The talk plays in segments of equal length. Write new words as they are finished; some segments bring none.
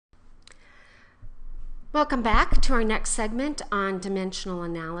Welcome back to our next segment on dimensional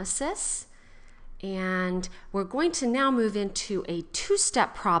analysis. And we're going to now move into a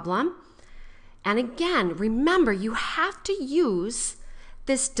two-step problem. And again, remember, you have to use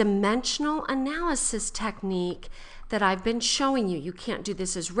this dimensional analysis technique that I've been showing you. You can't do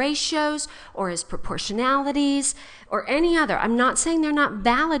this as ratios or as proportionalities or any other. I'm not saying they're not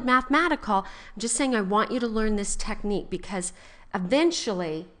valid mathematical. I'm just saying I want you to learn this technique because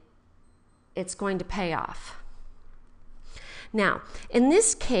eventually it's going to pay off. Now, in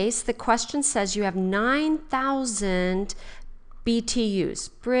this case, the question says you have 9,000 BTUs,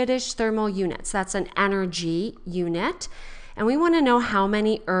 British thermal units. That's an energy unit. And we want to know how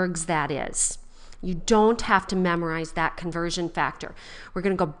many ergs that is. You don't have to memorize that conversion factor. We're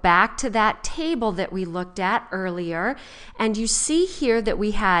going to go back to that table that we looked at earlier. And you see here that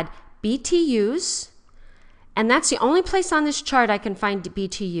we had BTUs. And that's the only place on this chart I can find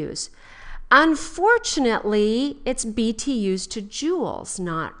BTUs. Unfortunately, it's BTUs to joules,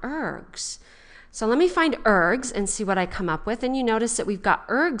 not ergs. So let me find ergs and see what I come up with. And you notice that we've got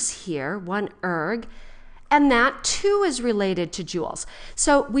ergs here, one erg, and that too is related to joules.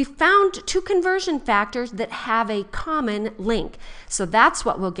 So we found two conversion factors that have a common link. So that's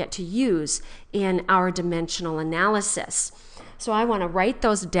what we'll get to use in our dimensional analysis. So I want to write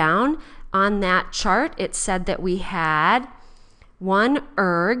those down on that chart. It said that we had one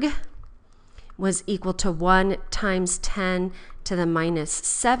erg was equal to 1 times 10 to the minus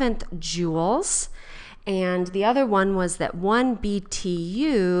 7th joules. And the other one was that 1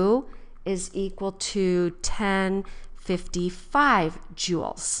 BTU is equal to 1055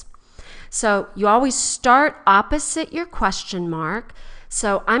 joules. So you always start opposite your question mark.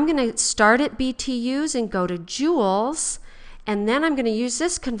 So I'm going to start at BTUs and go to joules. And then I'm going to use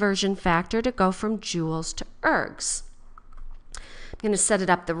this conversion factor to go from joules to ergs. I'm going to set it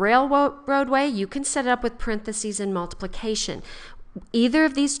up the railroad way. You can set it up with parentheses and multiplication. Either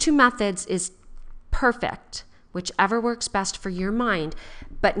of these two methods is perfect, whichever works best for your mind,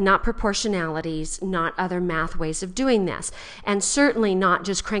 but not proportionalities, not other math ways of doing this, and certainly not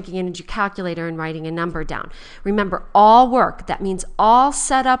just cranking in your calculator and writing a number down. Remember, all work, that means all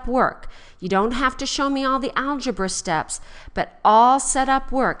setup work. You don't have to show me all the algebra steps, but all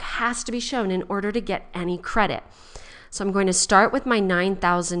setup work has to be shown in order to get any credit. So I'm going to start with my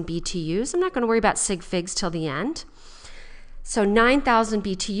 9,000 BTUs. I'm not going to worry about sig figs till the end. So 9,000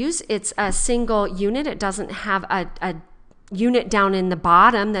 BTUs, it's a single unit. It doesn't have a unit down in the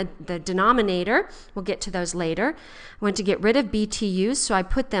bottom, the denominator. We'll get to those later. I want to get rid of BTUs, so I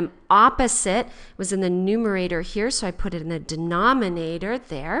put them opposite. It was in the numerator here, so I put it in the denominator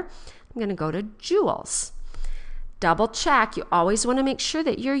there. I'm going to go to joules. Double check. You always want to make sure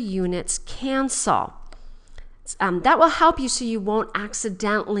that your units cancel. That will help you so you won't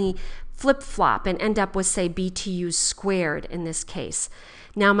accidentally flip-flop and end up with, say, BTUs squared in this case.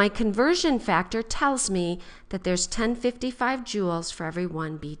 Now, my conversion factor tells me that there's 1055 joules for every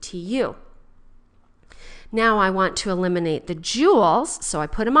 1 BTU. Now, I want to eliminate the joules, so I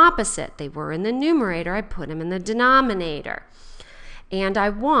put them opposite. They were in the numerator. I put them in the denominator. And I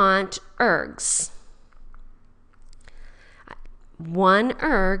want ergs. 1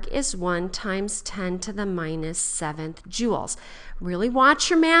 erg is 1 times 10 to the minus 7th joules. Really watch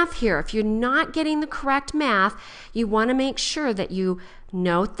your math here. If you're not getting the correct math, you want to make sure that you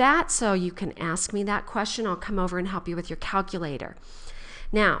note that so you can ask me that question. I'll come over and help you with your calculator.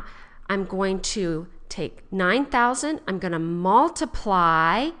 Now, I'm going to take 9,000. I'm going to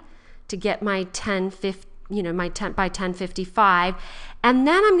multiply to get my 10 by 1055, and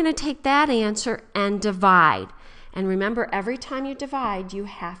then I'm going to take that answer and divide. And remember, every time you divide, you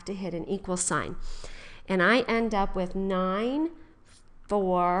have to hit an equal sign. And I end up with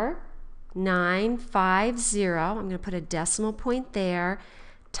 94950. I'm going to put a decimal point there,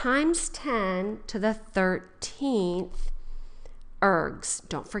 times 10 to the 13th ergs.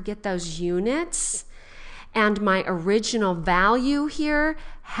 Don't forget those units. And my original value here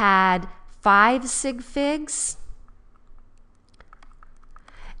had 5 sig figs.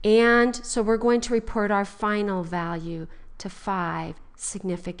 And so we're going to report our final value to 5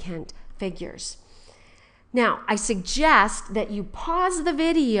 significant figures. Now, I suggest that you pause the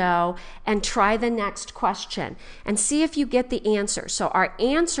video and try the next question and see if you get the answer. So our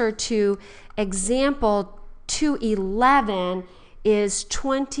answer to example 211 is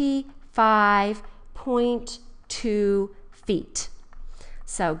 25.2 feet.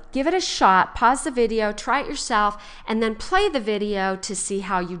 So give it a shot, pause the video, try it yourself, and then play the video to see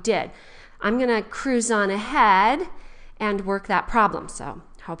how you did. I'm going to cruise on ahead and work that problem. So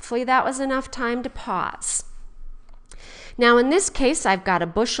hopefully that was enough time to pause. Now in this case, I've got a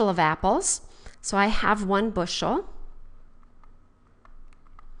bushel of apples. So I have 1 bushel.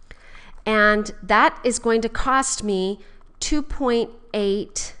 And that is going to cost me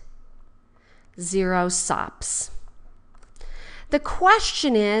 2.80 sops. The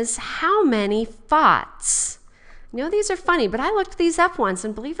question is, how many fots? You know, these are funny, but I looked these up once,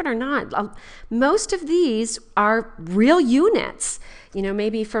 and believe it or not, most of these are real units, you know,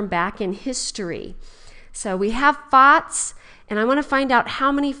 maybe from back in history. So we have fots, and I want to find out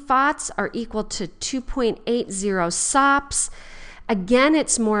how many fots are equal to 2.80 sops. Again,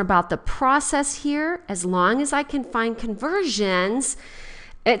 it's more about the process here. As long as I can find conversions,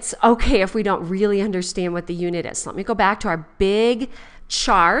 it's okay if we don't really understand what the unit is. So let me go back to our big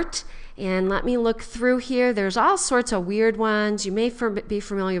chart and let me look through here. There's all sorts of weird ones. You may be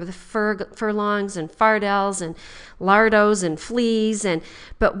familiar with furlongs and fardels and lardos and fleas,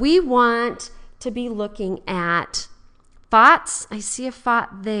 but we want to be looking at fots. I see a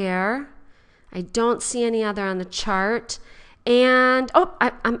fot there. I don't see any other on the chart. And, oh,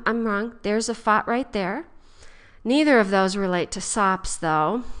 I'm wrong. There's a fot right there. Neither of those relate to sops,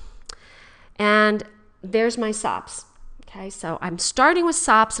 though. And there's my sops. Okay, so I'm starting with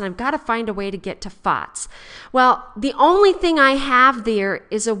sops, and I've got to find a way to get to fots. Well, the only thing I have there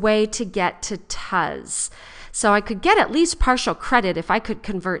is a way to get to tuz. So I could get at least partial credit if I could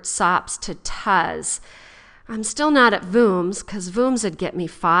convert sops to tuz. I'm still not at VOOMs, because VOOMs would get me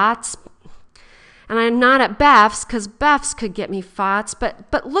fots. And I'm not at BEFs, because BEFs could get me fots.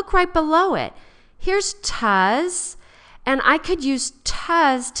 But look right below it. Here's tuz, and I could use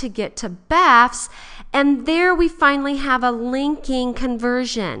tuz to get to BEFs, and there we finally have a linking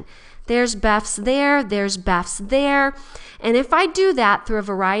conversion. There's BEFs there, there's BEFs there, and if I do that through a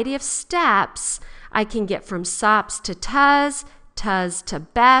variety of steps, I can get from sops to tuz, tuz to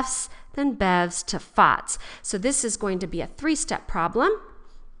BEFs, then BEVs to fots. So this is going to be a 3-step problem.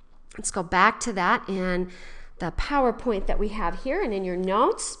 Let's go back to that in the PowerPoint that we have here and in your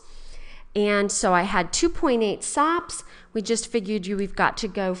notes. And so I had 2.8 sops. We just figured we've got to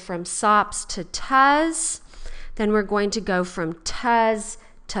go from sops to tuz. Then we're going to go from tuz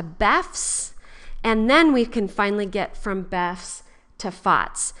to BEFs. And then we can finally get from BEFs to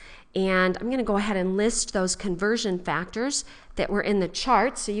fots. And I'm going to go ahead and list those conversion factors that were in the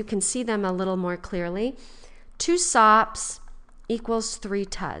chart so you can see them a little more clearly. 2 sops equals 3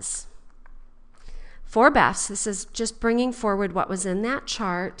 tuz. 4 BEFs, this is just bringing forward what was in that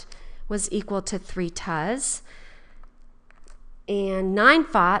chart, was equal to 3 tuz. And 9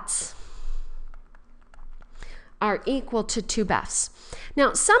 fots are equal to 2 BEFs.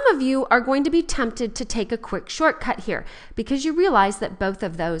 Now, some of you are going to be tempted to take a quick shortcut here because you realize that both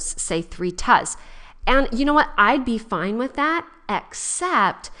of those say 3 tuz. And you know what? I'd be fine with that,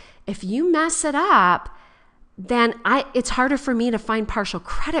 except if you mess it up, then it's harder for me to find partial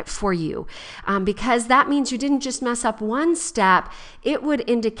credit for you because that means you didn't just mess up 1 step. It would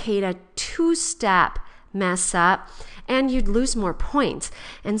indicate a 2-step mess up, and you'd lose more points.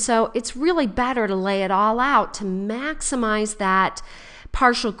 And so it's really better to lay it all out to maximize that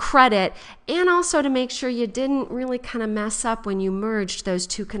partial credit and also to make sure you didn't really kind of mess up when you merged those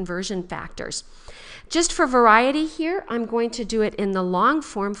 2 conversion factors. Just for variety here, I'm going to do it in the long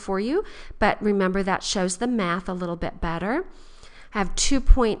form for you, but remember that shows the math a little bit better. I have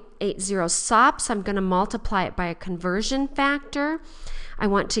 2.80 sops. I'm going to multiply it by a conversion factor. I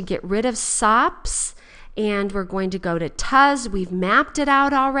want to get rid of sops, and we're going to go to tuz. We've mapped it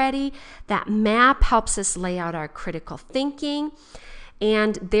out already. That map helps us lay out our critical thinking.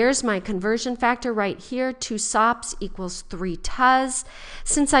 And there's my conversion factor right here. 2 sops equals 3 tuz.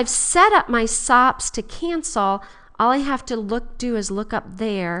 Since I've set up my sops to cancel, all I have to do is look up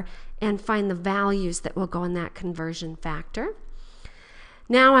there and find the values that will go in that conversion factor.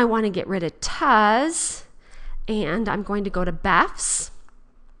 Now I want to get rid of tuz, and I'm going to go to BEFs.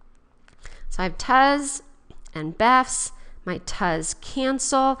 So I have tuz and BEFs. My tuz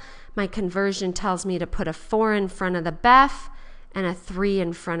cancel. My conversion tells me to put a 4 in front of the BEF and a 3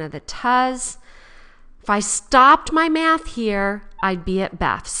 in front of the tuz. If I stopped my math here, I'd be at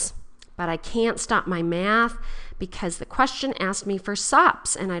BEFs. But I can't stop my math because the question asked me for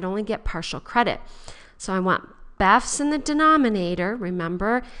sops, and I'd only get partial credit. So I want BEFs in the denominator.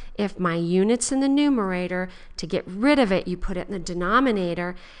 Remember, if my unit's in the numerator, to get rid of it, you put it in the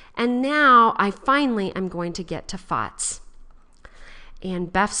denominator. And now I finally am going to get to fots.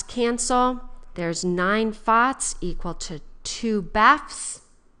 And BEFs cancel. There's 9 fots equal to 2 BEFs,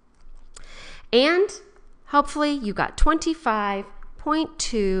 and hopefully you got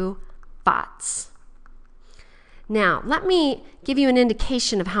 25.2 fots. Now, let me give you an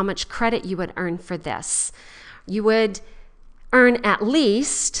indication of how much credit you would earn for this. You would earn at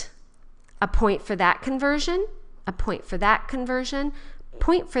least a point for that conversion, a point for that conversion,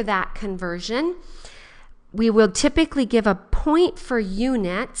 point for that conversion. We will typically give a point for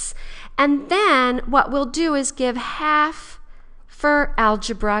units, and then what we'll do is give half for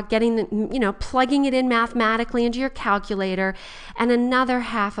algebra, plugging it in mathematically into your calculator, and another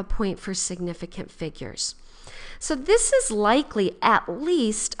half a point for significant figures. So this is likely at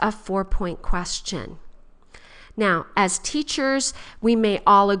least a 4-point question. Now, as teachers, we may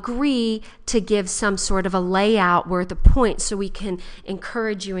all agree to give some sort of a layout worth of points so we can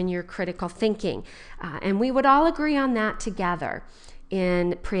encourage you in your critical thinking. And we would all agree on that together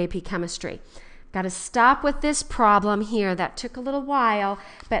in pre-AP chemistry. Got to stop with this problem here. That took a little while,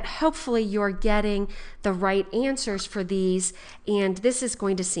 but hopefully you're getting the right answers for these, and this is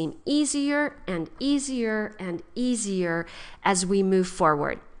going to seem easier and easier and easier as we move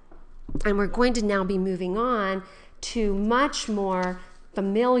forward. And we're going to now be moving on to much more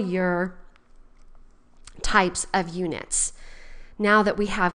familiar types of units. Now that we have